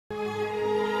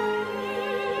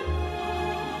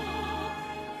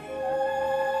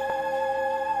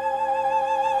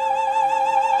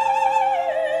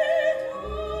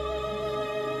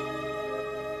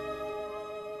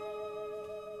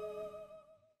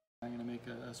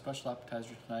a special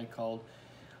appetizer tonight called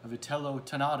a Vitello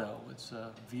Tonnato. It's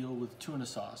veal with tuna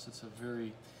sauce. It's a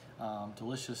very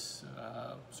delicious,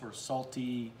 sort of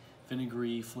salty,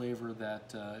 vinegary flavor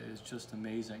that is just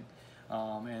amazing.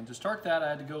 And to start that, I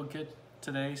had to go get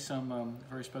today some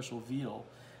very special veal.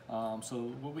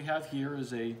 So what we have here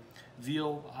is a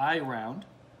veal eye round,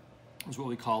 is what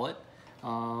we call it.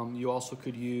 You also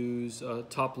could use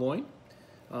top loin,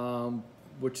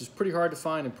 which is pretty hard to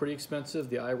find and pretty expensive.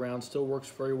 The eye round still works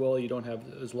very well. You don't have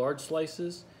as large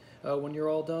slices when you're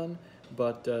all done,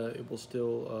 but it will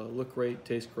still look great,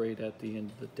 taste great at the end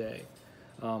of the day.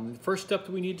 The first step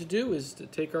that we need to do is to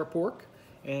take our pork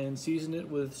and season it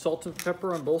with salt and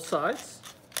pepper on both sides.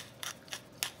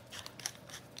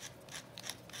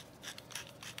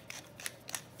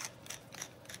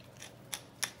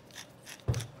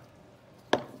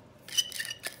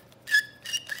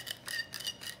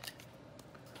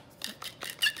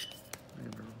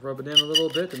 Rub it in a little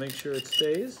bit to make sure it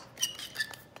stays.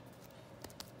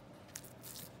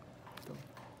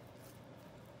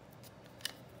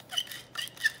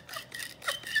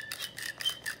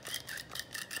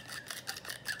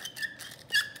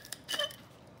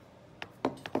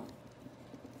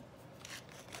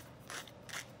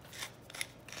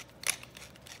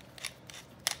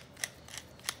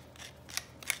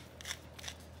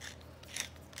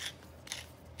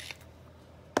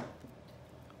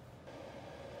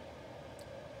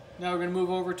 Now we're going to move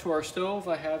over to our stove.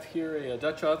 I have here a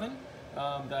Dutch oven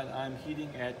that I'm heating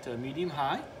at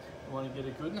medium-high. You want to get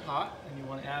it good and hot, and you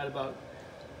want to add about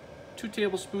 2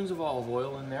 tablespoons of olive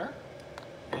oil in there.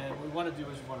 And what we want to do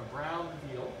is we want to brown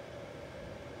the veal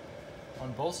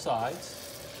on both sides.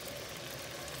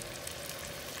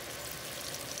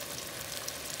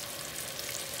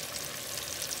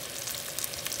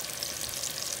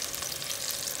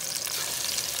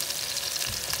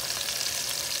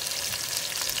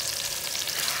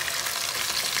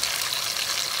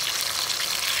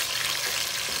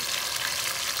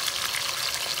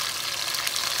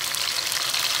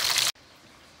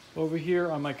 Over here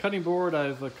on my cutting board,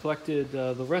 I've collected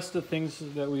the rest of the things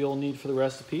that we'll need for the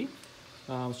recipe.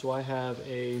 So I have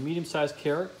a medium-sized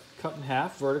carrot cut in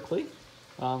half vertically.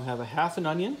 I have a half an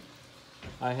onion.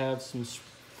 I have some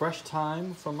fresh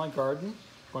thyme from my garden,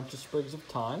 a bunch of sprigs of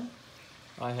thyme.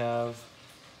 I have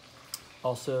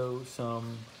also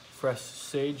some fresh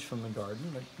sage from the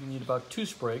garden. You need about 2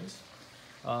 sprigs.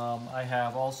 I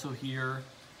have also here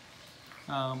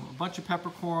a bunch of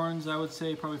peppercorns, I would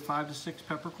say probably 5 to 6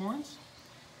 peppercorns,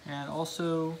 and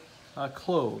also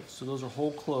cloves. So those are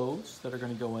whole cloves that are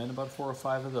going to go in, about 4 or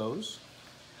 5 of those.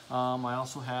 I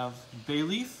also have bay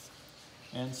leaf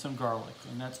and some garlic,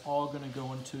 and that's all going to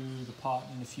go into the pot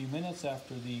in a few minutes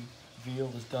after the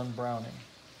veal is done browning.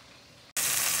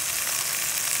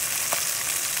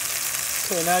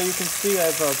 Okay, now you can see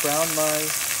I've browned my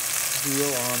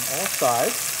veal on all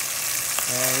sides.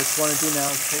 And what you want to do now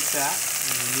is take that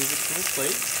and remove it to the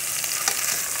plate.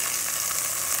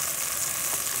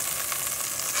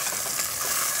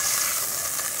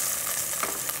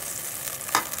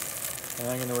 And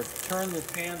I'm going to turn the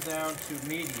pan down to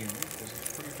medium because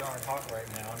it's pretty darn hot right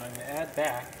now. And I'm going to add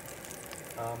back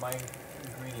my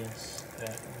ingredients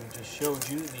that we just showed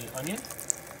you, the onion,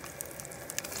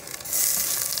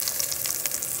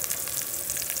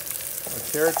 our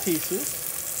carrot pieces,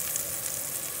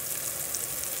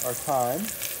 our thyme,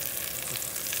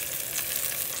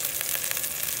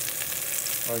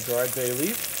 our dried bay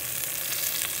leaf.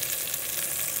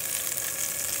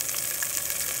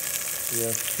 We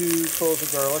have 2 cloves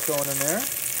of garlic going in there.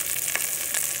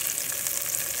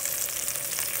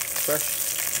 Fresh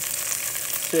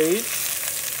sage.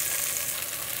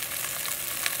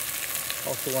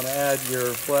 Also want to add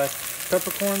your black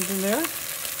peppercorns in there.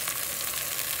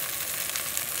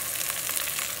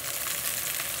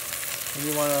 And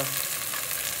you want to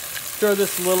stir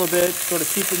this a little bit, sort of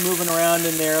keep it moving around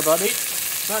in there about 8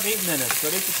 minutes, about 8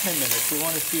 to 10 minutes. We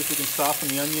want to see if we can soften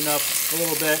the onion up a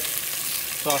little bit,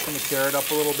 soften the carrot up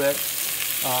a little bit.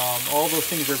 All those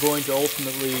things are going to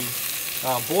ultimately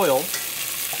boil,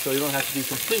 so you don't have to be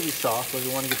completely soft, but we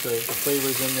want to get the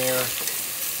flavors in there,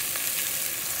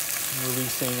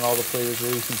 releasing all the flavors,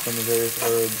 releasing from the various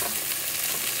herbs.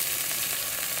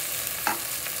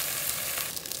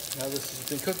 Now this has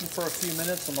been cooking for a few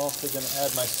minutes. I'm also going to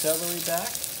add my celery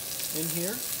back in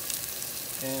here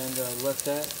and let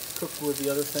that cook with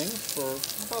the other things for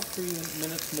about 3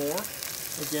 minutes more.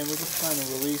 Again, we're just trying to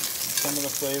release some of the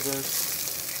flavors.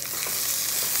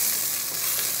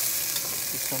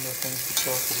 Get some of the things to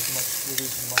cook,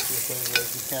 release as much of the flavor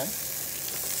as we can.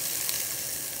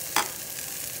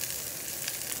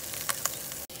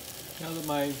 Now that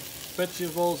my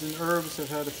vegetables and herbs have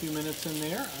had a few minutes in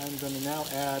there. I'm going to now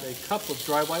add a cup of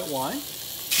dry white wine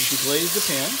to glaze the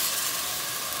pan.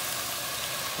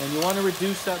 And you want to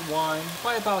reduce that wine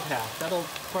by about half. That'll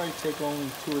probably take only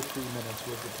 2 or 3 minutes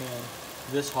with the pan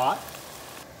this hot.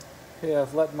 Okay,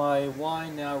 I've let my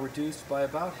wine now reduce by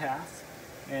about half.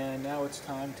 And now it's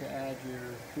time to add your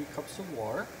 3 cups of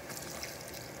water.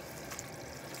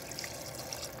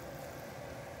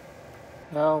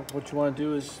 Now what you want to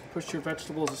do is push your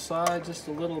vegetables aside just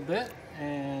a little bit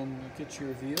and get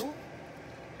your veal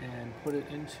and put it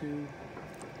into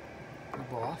the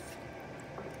broth.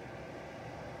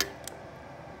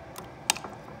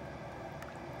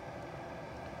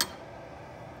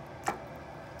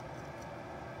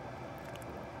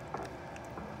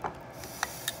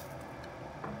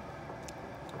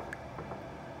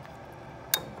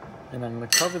 And I'm going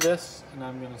to cover this and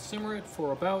I'm going to simmer it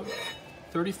for about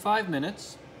 35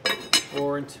 minutes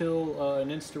or until an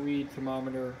Insta-read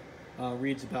thermometer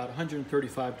reads about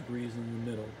 135 degrees in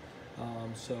the middle.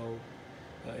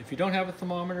 If you don't have a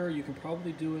thermometer, you can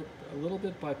probably do it a little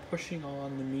bit by pushing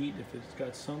on the meat. If it's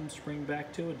got some spring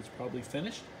back to it, it's probably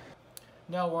finished.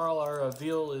 Now while our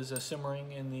veal is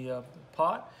simmering in the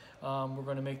pot, we're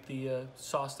going to make the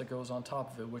sauce that goes on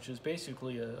top of it, which is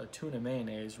basically a tuna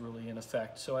mayonnaise really in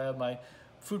effect. So I have my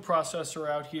food processor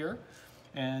out here,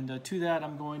 and to that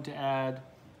I'm going to add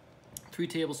 3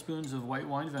 tablespoons of white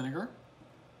wine vinegar,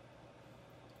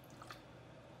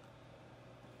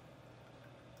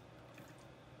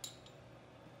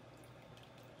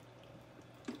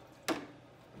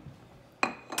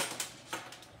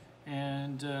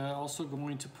 and also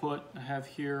going to I have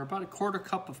here about a 1/4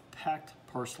 cup of packed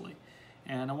parsley.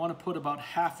 And I want to put about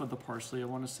half of the parsley. I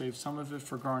want to save some of it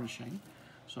for garnishing.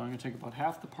 So I'm going to take about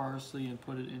half the parsley and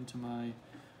put it into my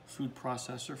food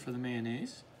processor for the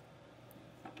mayonnaise.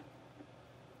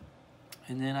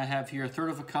 And then I have here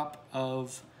 1/3 cup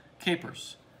of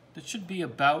capers. That should be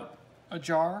about a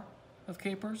jar of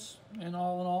capers in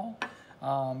all.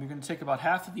 You're going to take about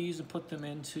half of these and put them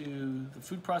into the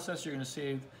food processor. You're going to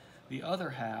save the other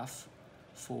half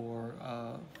for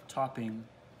topping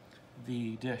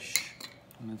the dish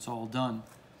when it's all done.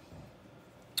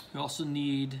 We also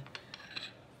need,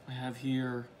 I have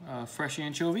here fresh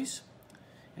anchovies,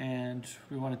 and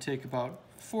we want to take about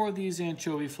 4 of these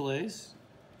anchovy fillets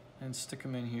and stick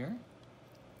them in here.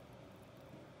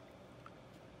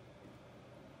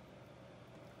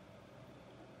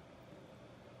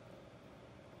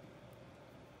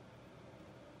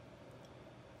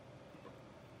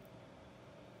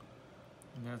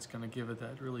 And that's going to give it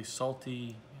that really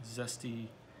salty, zesty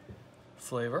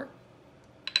flavor.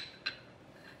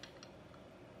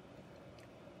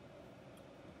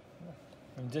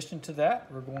 In addition to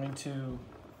that, we're going to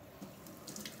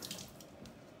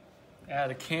add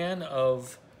a can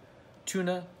of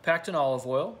tuna packed in olive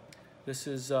oil. This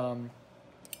is a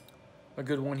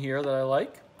good one here that I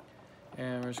like.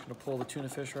 And we're just going to pull the tuna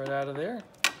fish right out of there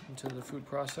into the food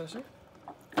processor.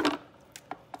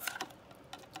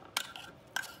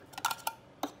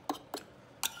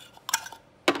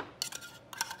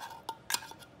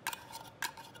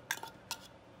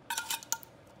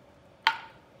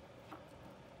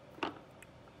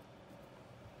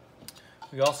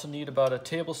 We also need about a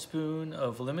tablespoon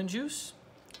of lemon juice,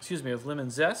 of lemon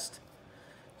zest.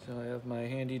 So I have my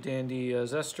handy dandy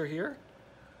zester here.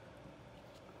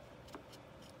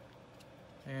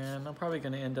 And I'm probably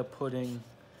going to end up putting,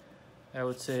 I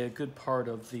would say, a good part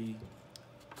of the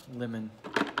lemon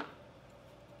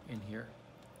in here.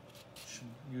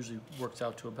 Usually works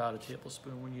out to about a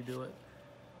tablespoon when you do it.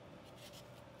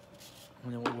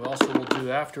 And then what we also will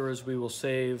do after is we will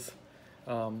save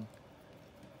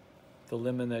the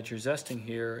lemon that you're zesting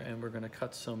here, and we're going to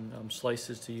cut some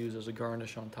slices to use as a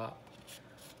garnish on top.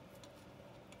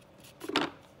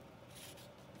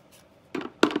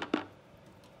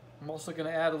 I'm also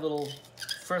going to add a little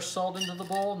fresh salt into the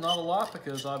bowl, not a lot,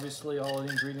 because obviously all the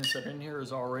ingredients that are in here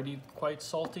is already quite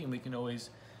salty, and we can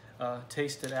always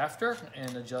taste it after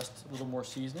and adjust a little more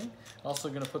seasoning. Also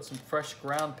going to put some fresh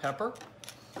ground pepper.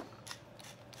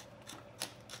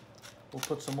 We'll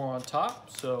put some more on top,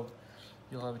 so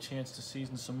you'll have a chance to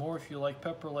season some more if you like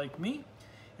pepper like me.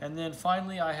 And then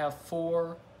finally, I have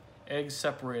 4 eggs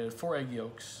separated, 4 egg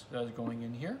yolks that are going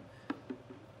in here.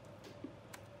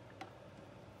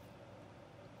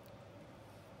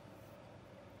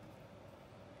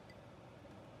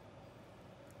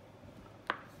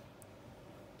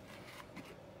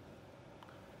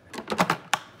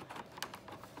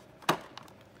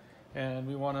 And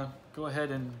we want to go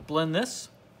ahead and blend this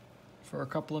for a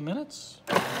couple of minutes.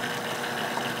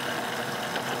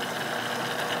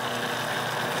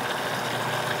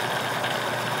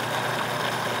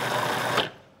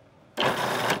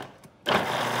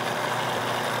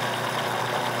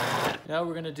 now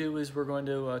what we're going to do is we're going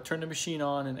to turn the machine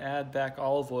on and add back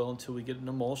olive oil until we get an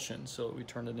emulsion, so we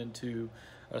turn it into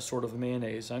a sort of a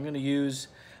mayonnaise. I'm going to use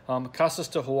Casas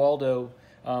de Hualdo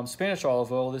Spanish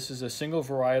olive oil. This is a single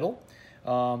varietal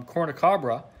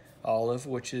Cornicabra olive,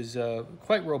 which is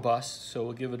quite robust, so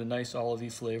we'll give it a nice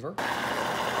olivey flavor.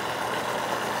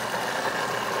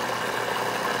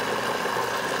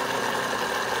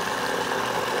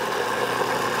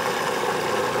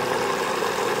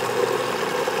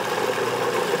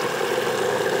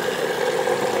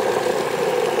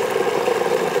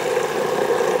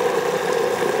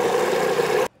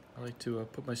 To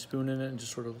put my spoon in it and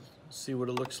just sort of see what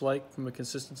it looks like from a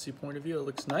consistency point of view. It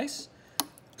looks nice.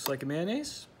 Looks like a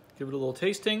mayonnaise. Give it a little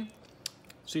tasting.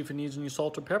 See if it needs any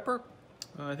salt or pepper.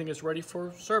 I think it's ready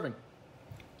for serving.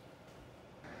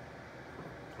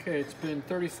 Okay, it's been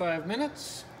 35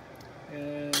 minutes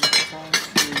and it's time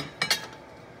to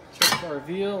check our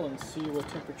veal and see what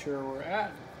temperature we're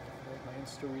at. I have my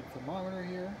Insta-read thermometer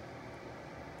here.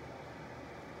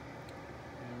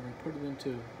 And we're going to put it into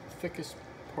the thickest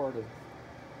part of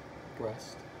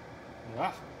breast.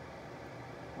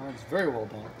 It's very well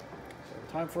done.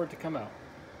 So time for it to come out.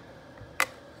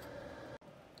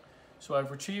 So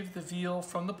I've retrieved the veal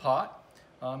from the pot.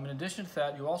 In addition to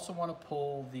that, you also want to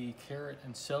pull the carrot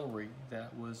and celery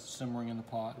that was simmering in the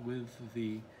pot with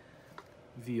the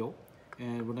veal.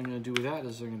 And what I'm going to do with that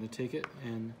is I'm going to take it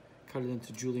and cut it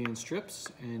into julienne strips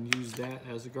and use that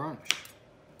as a garnish.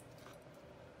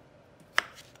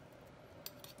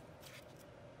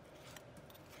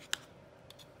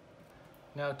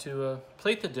 Now to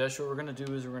plate the dish, what we're going to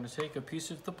do is we're going to take a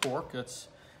piece of the pork that's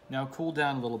now cooled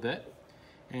down a little bit,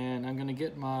 and I'm going to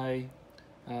get my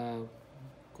what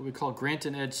we call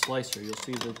grated edge slicer. You'll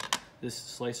see that this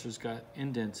slicer's got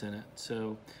indents in it,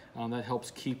 so that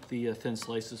helps keep the thin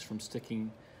slices from sticking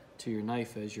to your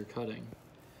knife as you're cutting.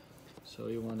 So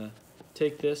you want to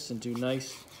take this and do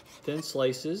nice thin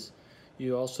slices.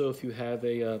 You also, if you have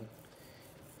a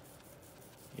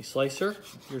slicer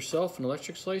yourself, an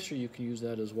electric slicer, you can use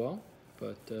that as well,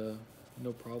 but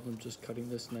no problem just cutting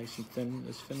this nice and thin,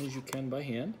 as thin as you can by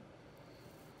hand.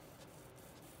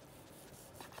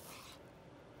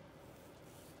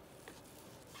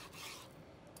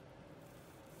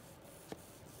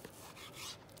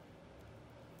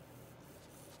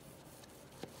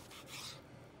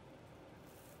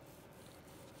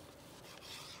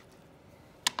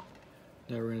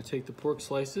 Now we're going to take the pork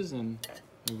slices and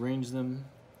arrange them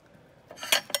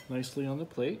nicely on the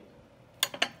plate.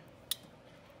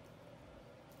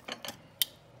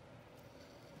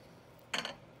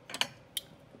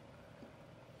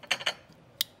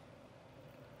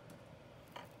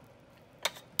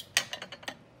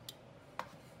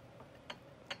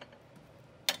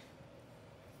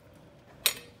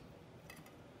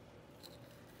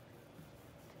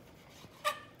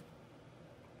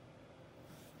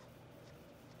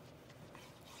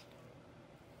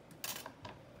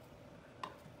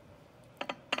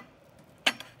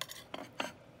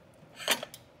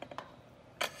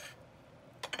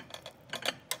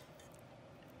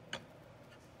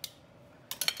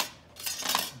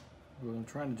 What I'm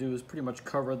trying to do is pretty much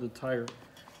cover the entire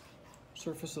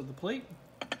surface of the plate,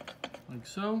 like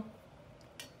so.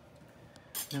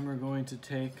 Then we're going to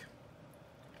take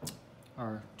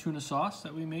our tuna sauce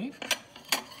that we made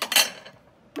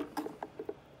and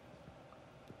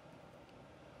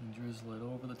drizzle it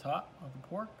over the top of the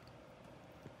pork.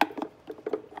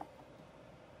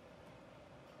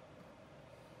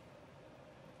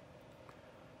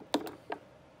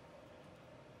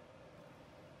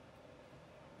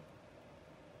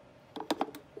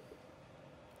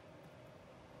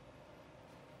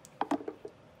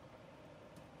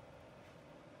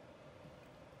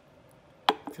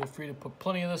 Feel free to put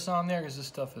plenty of this on there because this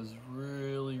stuff is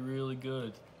really, really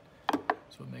good.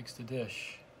 That's what makes the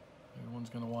dish. Everyone's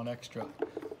going to want extra.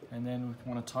 And then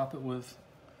we want to top it with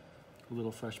a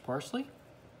little fresh parsley.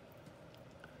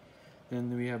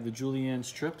 Then we have the julienne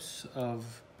strips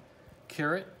of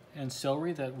carrot and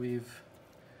celery that we've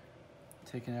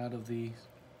taken out of the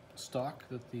stock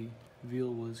that the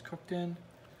veal was cooked in.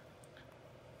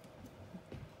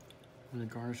 I'm going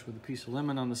to garnish with a piece of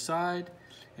lemon on the side.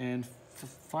 And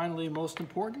finally, most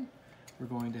important, we're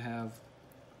going to have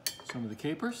some of the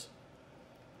capers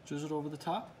drizzled over the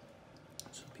top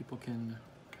so people can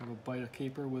have a bite of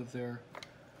caper with their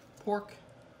pork.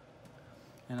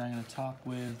 And I'm going to top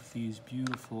with these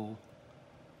beautiful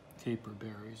caper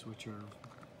berries, which are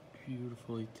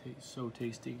beautifully so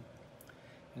tasty.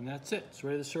 And that's it. It's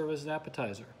ready to serve as an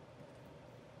appetizer.